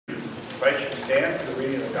I invite you to stand for the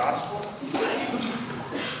reading of the Gospel.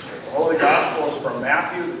 The Holy Gospel is from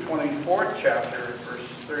Matthew, the 24th chapter,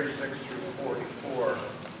 verses 36 through 44.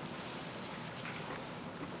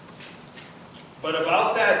 But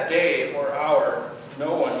about that day or hour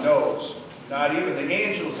no one knows, not even the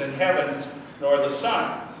angels in heaven, nor the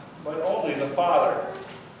Son, but only the Father.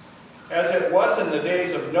 As it was in the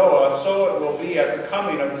days of Noah, so it will be at the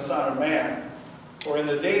coming of the Son of Man. For in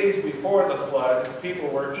the days before the flood, people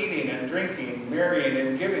were eating and drinking, marrying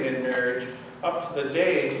and giving in marriage, up to the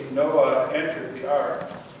day Noah entered the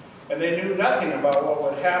ark. And they knew nothing about what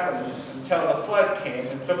would happen until the flood came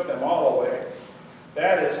and took them all away.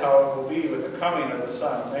 That is how it will be with the coming of the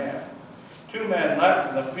Son of Man. 2 men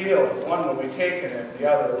left in the field, one will be taken and the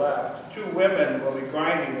other left. 2 women will be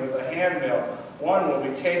grinding with a handmill, one will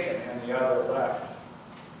be taken and the other left.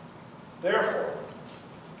 Therefore,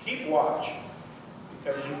 keep watch,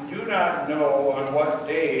 because you do not know on what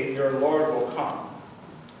day your Lord will come.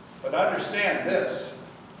 But understand this,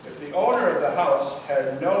 if the owner of the house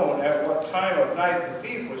had known at what time of night the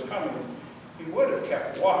thief was coming, he would have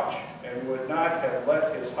kept watch and would not have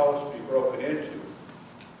let his house be broken into.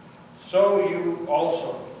 So you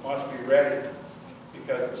also must be ready,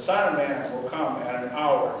 because the Son of Man will come at an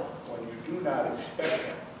hour when you do not expect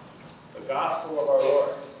him. The Gospel of our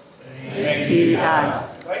Lord. Thanks be to God.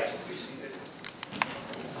 I invite you to be seated.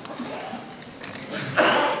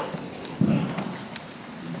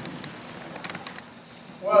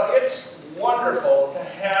 Well, it's wonderful to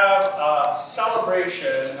have a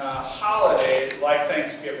celebration, a holiday like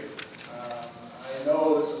Thanksgiving. I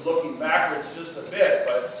know this is looking backwards just a bit,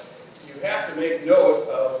 but you have to make note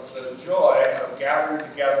of the joy of gathering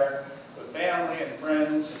together with family and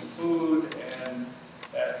friends and food and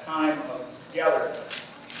that time of togetherness.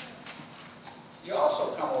 You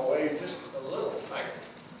also come away just a little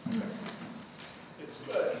tired. It's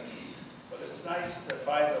good, but it's nice to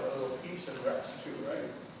find a little peace and rest too, right?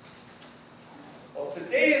 Well,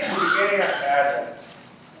 today is the beginning of Advent.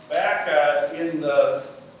 Back in the,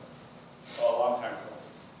 a long time ago,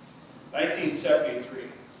 1973,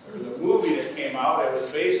 there was a movie that came out. It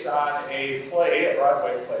was based on a play, a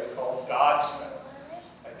Broadway play called Godspell.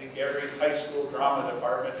 I think every high school drama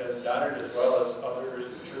department has done it, as well as others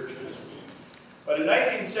in churches. But in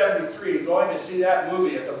 1973, going to see that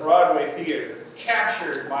movie at the Broadway theater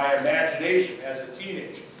captured my imagination as a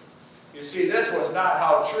teenager. You see, this was not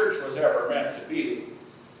how church was ever meant to be.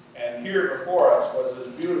 And here before us was this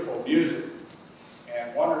beautiful music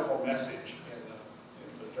and wonderful message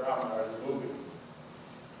in the drama or the movie.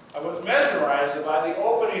 I was mesmerized by the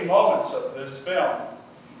opening moments of this film.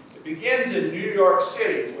 It begins in New York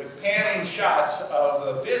City with panning shots of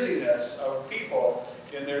the busyness of people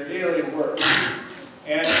in their daily work.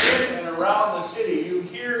 And in and around the city, you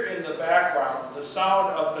hear in the background the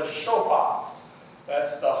sound of the shofar.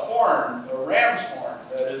 That's the horn, the ram's horn,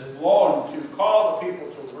 that is blown to call the people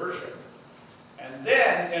to worship. And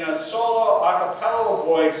then, in a solo a cappella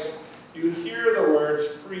voice, you hear the words,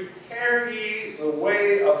 "Prepare ye the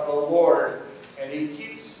way of the Lord." And he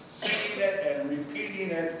keeps singing it and repeating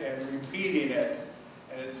it and repeating it.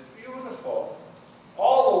 And it's beautiful.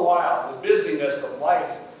 All the while, the busyness of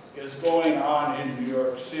life is going on in New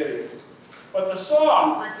York City. But the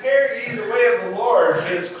song, "Prepare ye the way of the Lord,"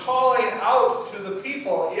 is calling out to the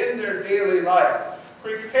people in their daily life.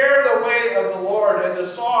 Prepare the way of the Lord, and the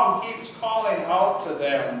song keeps calling out to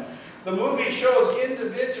them. The movie shows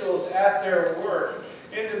individuals at their work,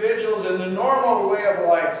 individuals in the normal way of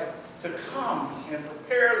life, to come and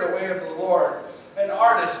prepare the way of the Lord. An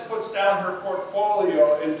artist puts down her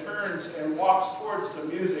portfolio and turns and walks towards the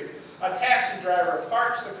music. A taxi driver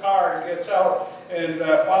parks the car and gets out and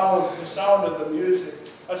follows the sound of the music.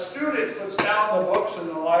 A student puts down the books in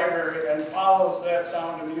the library and follows that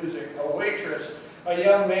sound of music. A waitress, a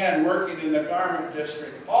young man working in the garment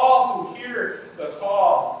district, all who hear the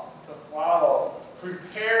call to follow.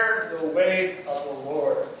 Prepare the way of the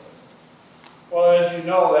Lord. Well, as you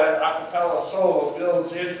know, that a cappella solo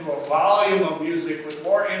builds into a volume of music with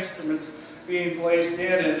more instruments being placed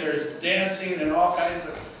in, and there's dancing and all kinds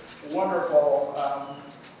of wonderful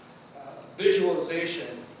visualization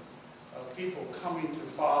of people coming to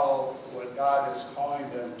follow what God is calling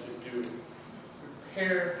them to do.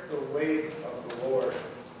 Prepare the way of the Lord.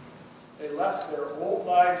 They left their old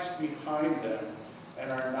lives behind them and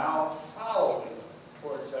are now following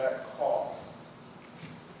towards that call.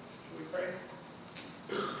 Should we pray?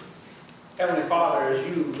 Heavenly Father, as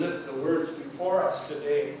you lift the words before us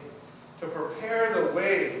today to prepare the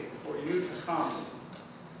way for you to come,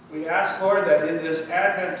 we ask, Lord, that in this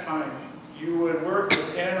Advent time, you would work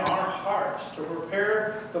within our hearts to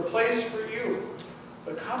prepare the place for you.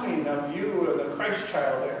 the coming of you and the Christ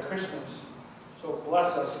child at Christmas. So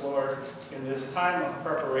bless us, Lord, in this time of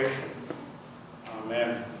preparation.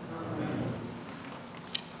 Amen.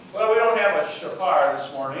 Well, we don't have a shofar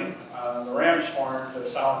this morning, the ram's horn to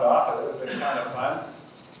sound off. It would have been kind of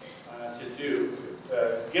fun to do.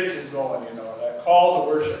 It gets it going, you know, that call to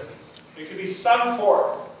worship. It can be sung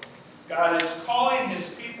forth. God is calling his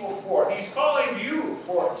people forth. He's calling you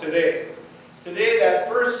forth today. Today, that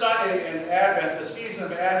first Sunday in Advent, the season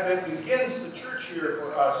of Advent, begins the church year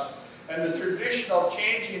for us. And the traditional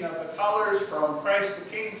changing of the colors from Christ the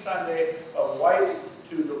King Sunday of white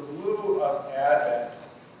to the blue of Advent.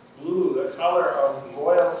 Blue, the color of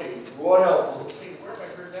royalty, royal blue. Hey, where have I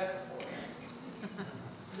heard that before?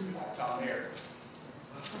 Down here.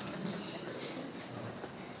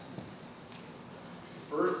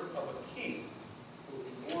 The birth of a king who will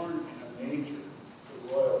be born in a manger,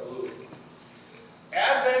 the royal blue.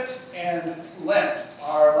 Advent and Lent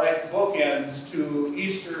are like bookends to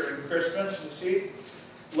Easter and Christmas, you see.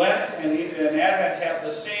 Lent and Advent have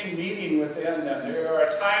the same meaning within them. They are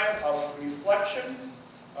a time of reflection,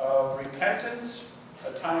 of repentance,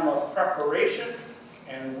 a time of preparation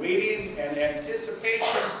and waiting and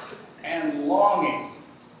anticipation and longing.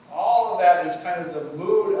 All of that is kind of the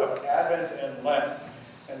mood of Advent and Lent.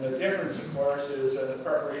 And the difference, of course, is in the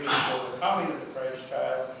preparation for the coming of the Christ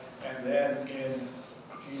child and then in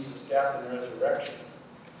Jesus' death and resurrection.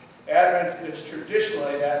 Advent is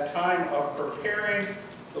traditionally that time of preparing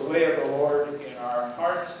the way of the Lord in our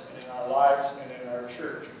hearts, and in our lives, and in our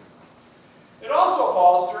church. It also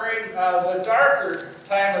falls during the darker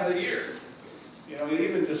time of the year. You know,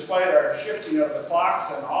 even despite our shifting of the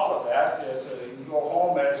clocks and all of that, you can go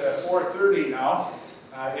home at 4:30 now.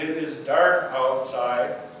 It is dark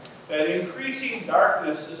outside. That increasing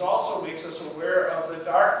darkness also makes us aware of the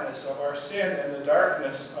darkness of our sin and the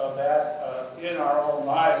darkness of that in our own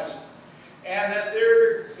lives. And that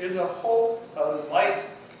there is a hope of light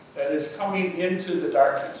that is coming into the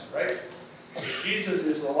darkness, right? Jesus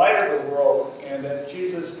is the light of the world, and that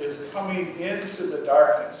Jesus is coming into the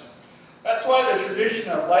darkness. That's why the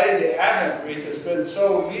tradition of lighting the Advent wreath has been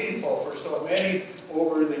so meaningful for so many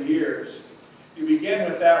over the years. You begin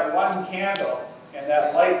with that one candle, and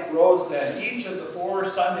that light grows then each of the 4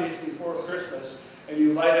 Sundays before Christmas, and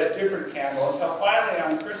you light a different candle until finally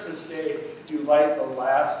on Christmas Day you light the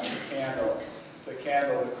last candle, the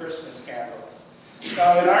Christmas candle.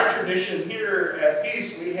 Now in our tradition here at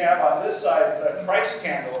Peace, we have on this side the Christ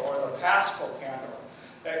candle or the Paschal candle.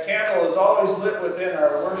 That candle is always lit within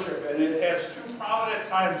our worship, and it has 2 prominent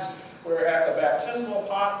times where at the baptismal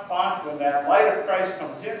font, when that light of Christ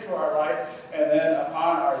comes into our life, and then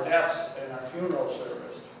upon our deaths in our funeral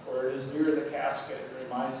service, where it is near the casket, it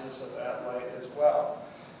reminds us of that light as well.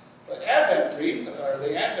 The Advent wreath, or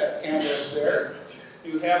the Advent candle is there.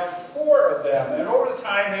 You have 4 of them, and over the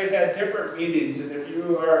time they've had different meanings, and if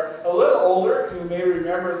you are a little older, you may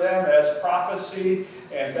remember them as prophecy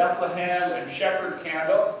and Bethlehem and shepherd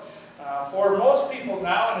candle. For most people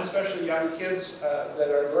now, and especially young kids that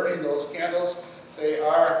are burning those candles, they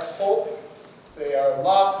are hope, they are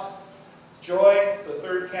love, joy, the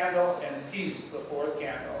 3rd candle, and peace, the 4th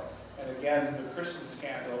candle. And again, the Christmas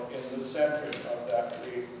candle in the center of that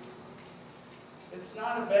wreath. It's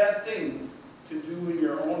not a bad thing to do in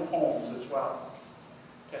your own homes as well.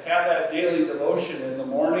 To have that daily devotion in the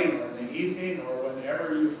morning or in the evening or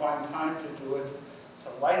whenever you find time to do it, to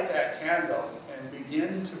light that candle and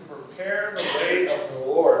begin to prepare the way of the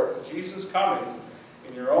Lord, Jesus coming,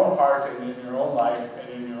 in your own heart and in your own life and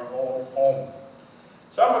in your own home.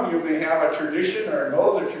 Some of you may have a tradition or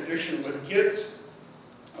know the tradition with kids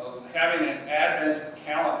of having an Advent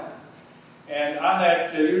calendar. And on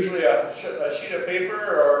that, usually a sheet of paper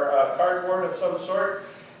or a cardboard of some sort,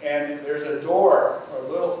 and there's a door or a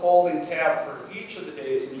little folding tab for each of the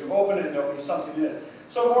days, and you open it and there'll be something in it.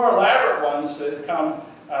 Some more elaborate ones that come,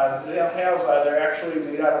 they're actually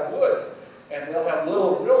made out of wood, and they'll have a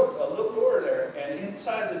little door there, and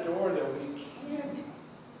inside the door there'll be candy.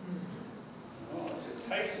 Oh, it's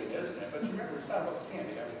enticing, isn't it? But remember, it's not about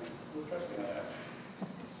candy. I mean, trust me on that.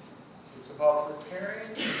 It's about preparing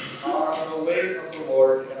the way of the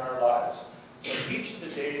Lord in our lives. So each of the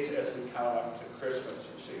days as we count up to Christmas,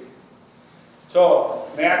 you see. So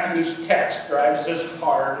Matthew's text drives this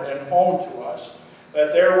hard and home to us,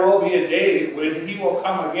 that there will be a day when he will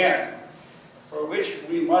come again, for which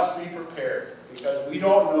we must be prepared, because we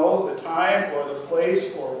don't know the time or the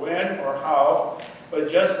place or when or how, but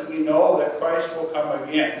just that we know that Christ will come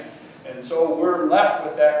again. And so we're left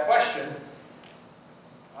with that question.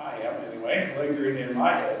 I am anyway, lingering in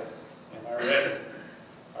my head. Am I ready?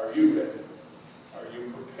 Are you ready? Are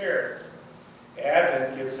you prepared?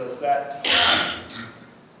 Advent gives us that time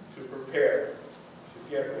to prepare, to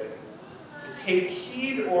get ready, to take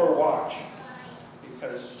heed or watch,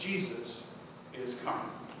 because Jesus is coming.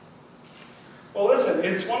 Well, listen,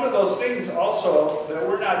 it's one of those things also that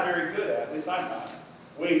we're not very good at least I'm not,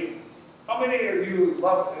 waiting. How many of you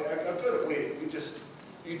are good at waiting?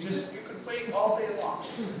 You could wait all day long.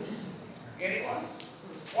 Anyone?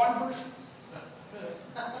 One person?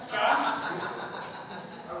 John?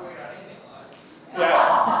 Are we on anything? Yeah.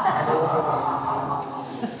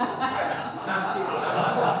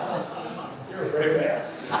 You're a great man.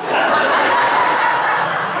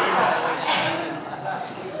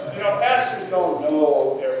 You know, pastors don't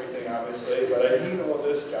know everything, obviously, but I do know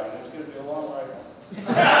this, John. It's going to be a long ride home.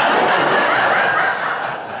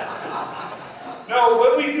 No,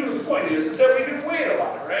 what we do, the point is that we do wait a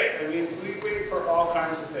lot, right? I mean, we wait for all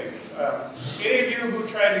kinds of things. Any of you who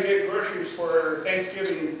tried to get groceries for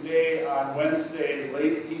Thanksgiving Day on Wednesday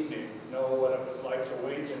late evening know what it was like to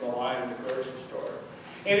wait in the line at the grocery store.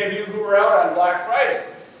 Any of you who were out on Black Friday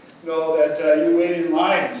know that you wait in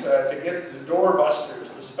lines to get the doorbusters,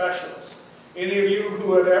 the specials. Any of you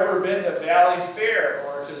who have ever been to Valley Fair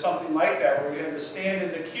or to something like that where you had to stand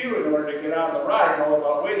in the queue in order to get on the ride know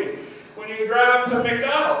about waiting. When you drive up to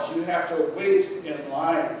McDonald's, you have to wait in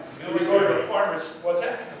line. When you go to the farmer's, what's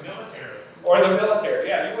that? The military. Or the military,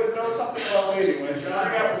 yeah. You would know something about waiting when you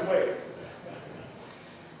hurry up and wait.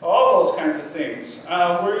 All those kinds of things.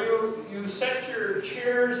 Where you set your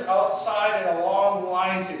chairs outside in a long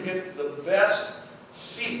line to get the best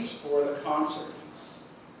seats for the concert.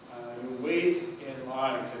 You wait in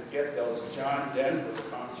line to get those John Denver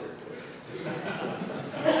concert tickets.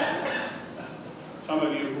 Some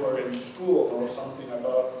of you who are in school know something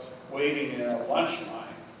about waiting in a lunch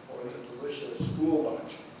line for the delicious school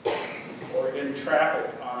lunch, or in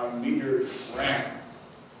traffic on a metered ramp.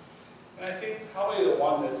 And I think probably the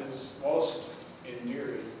one that is most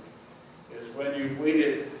endearing is when you've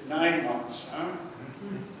waited 9 months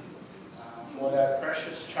for that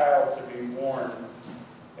precious child to be born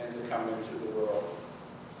and to come into the world.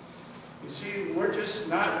 You see, we're just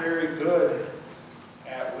not very good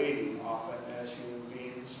at waiting often as human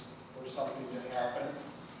beings for something to happen.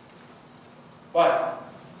 But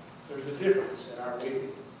there's a difference in our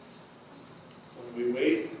waiting. When we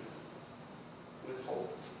wait with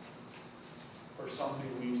hope for something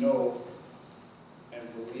we know and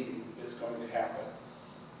believe is going to happen.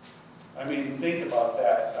 I mean, think about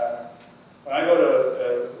that. When I go to,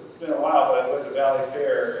 it's been a while, but I went to Valley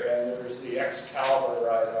Fair, and there's the Excalibur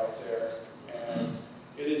ride out there, and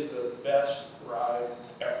it is the best ride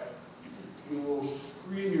ever. You will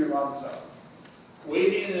scream your lungs out.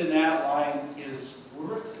 Waiting in that line is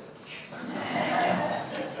worth it,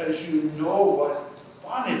 because you know what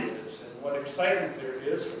fun it is and what excitement there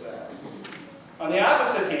is for that. On the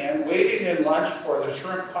opposite hand, waiting in lunch for the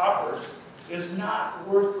shrimp poppers is not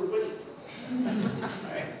worth the wait.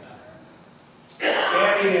 Right?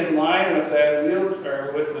 Standing in line with that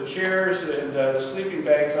with the chairs and the sleeping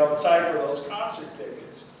bags outside for those concert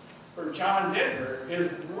tickets for John Denver is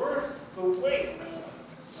worth the wait.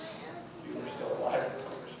 You were still alive, of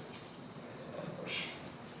course.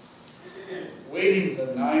 Waiting the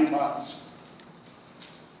 9 months,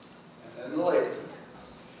 and then the labor,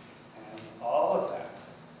 and all of that,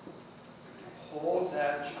 to hold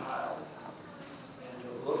that child and to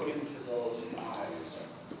look into those eyes.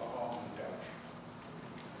 Oh my gosh,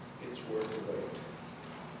 it's worth the wait.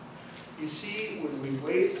 You see, when we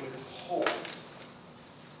wait with hope,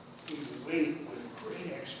 we wait with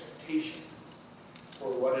great expectation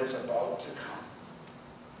for what is about to come.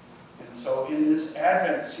 And so in this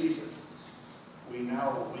Advent season, we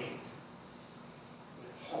now wait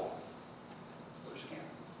with hope, first camp,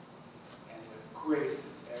 and with great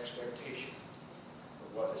expectation for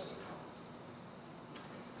what is to come.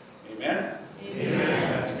 Amen?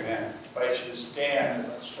 Amen. Amen. I invite you to stand and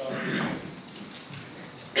let's join in.